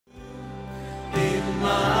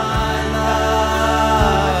my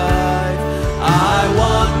life. I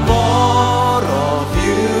want more of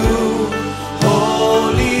you,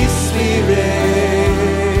 Holy Spirit.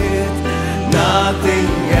 Nothing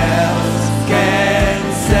else can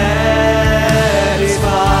satisfy.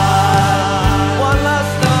 One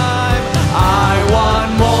last time. I want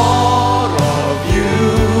more of you,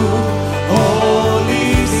 Holy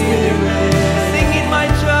Spirit. Sing in my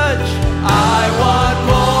church. I want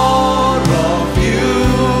more of you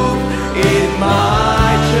in my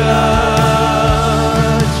church.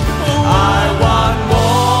 I want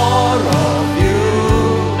more of you,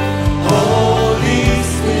 Holy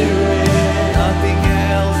Spirit. Nothing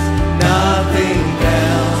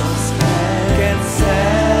else can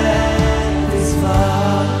satisfy.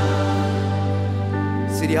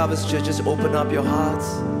 City Harvest Church, just open up your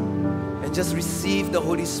hearts and just receive the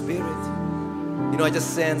Holy Spirit. You know, I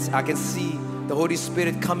just sense, I can see the Holy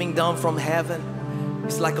Spirit coming down from heaven.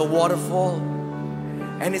 It's like a waterfall,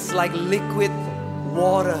 and it's like liquid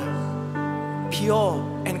water, pure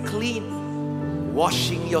and clean,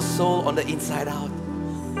 washing your soul on the inside out,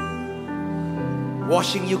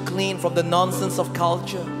 washing you clean from the nonsense of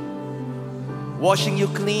culture, washing you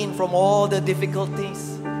clean from all the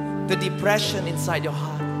difficulties, the depression inside your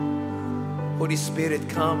heart. Holy Spirit,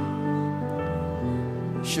 come.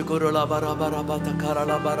 Shukura bara bara bata kara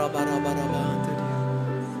bara bara bara bata.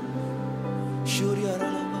 Shurya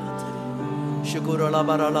la bata. Shukura la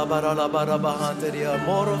bara bara bata.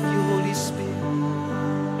 More of you, Holy Spirit.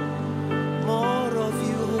 More of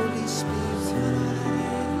you, Holy Spirit.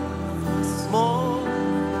 More.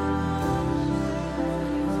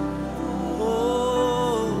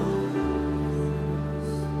 Oh,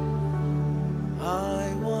 I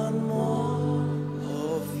want more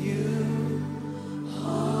of you,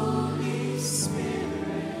 Holy Spirit.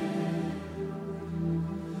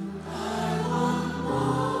 I want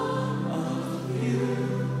more of you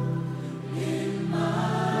in my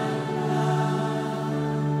life.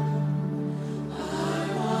 I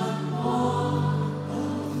want more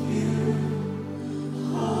of you,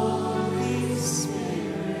 Holy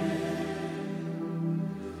Spirit.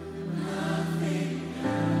 Nothing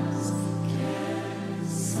else can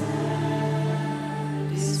satisfy.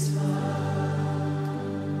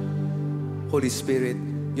 Holy Spirit,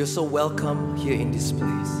 you're so welcome here in this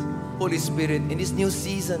place. Holy Spirit, in this new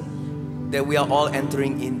season that we are all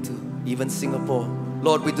entering into, even Singapore,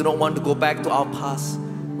 Lord, we do not want to go back to our past.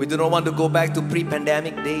 We do not want to go back to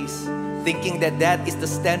pre-pandemic days, thinking that that is the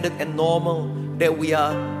standard and normal that we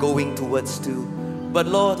are going towards to. But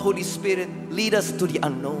Lord, Holy Spirit, lead us to the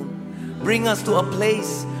unknown. Bring us to a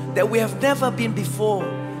place that we have never been before.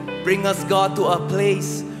 Bring us, God, to a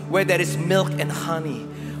place where there is milk and honey.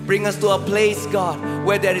 Bring us to a place, God,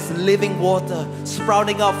 where there is living water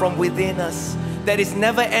sprouting up from within us, that is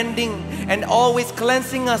never ending and always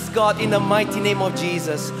cleansing us, God, in the mighty name of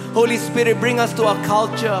Jesus. Holy Spirit, bring us to a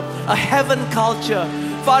culture, a heaven culture,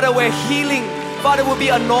 Father, where healing, Father, will be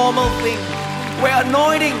a normal thing, where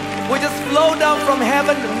anointing will just flow down from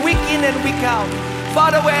heaven week in and week out.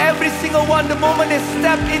 Father, where every single one, the moment they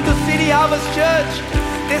step into City Harvest Church,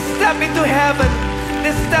 they step into heaven,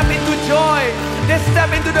 they step into joy, they step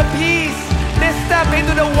into the peace, they step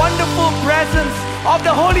into the wonderful presence of the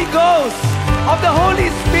Holy Ghost, of the Holy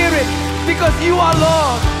Spirit, because you are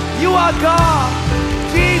Lord, you are God.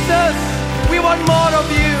 Jesus, we want more of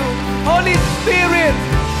you. Holy Spirit,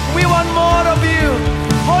 we want more of you.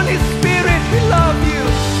 Holy Spirit, we love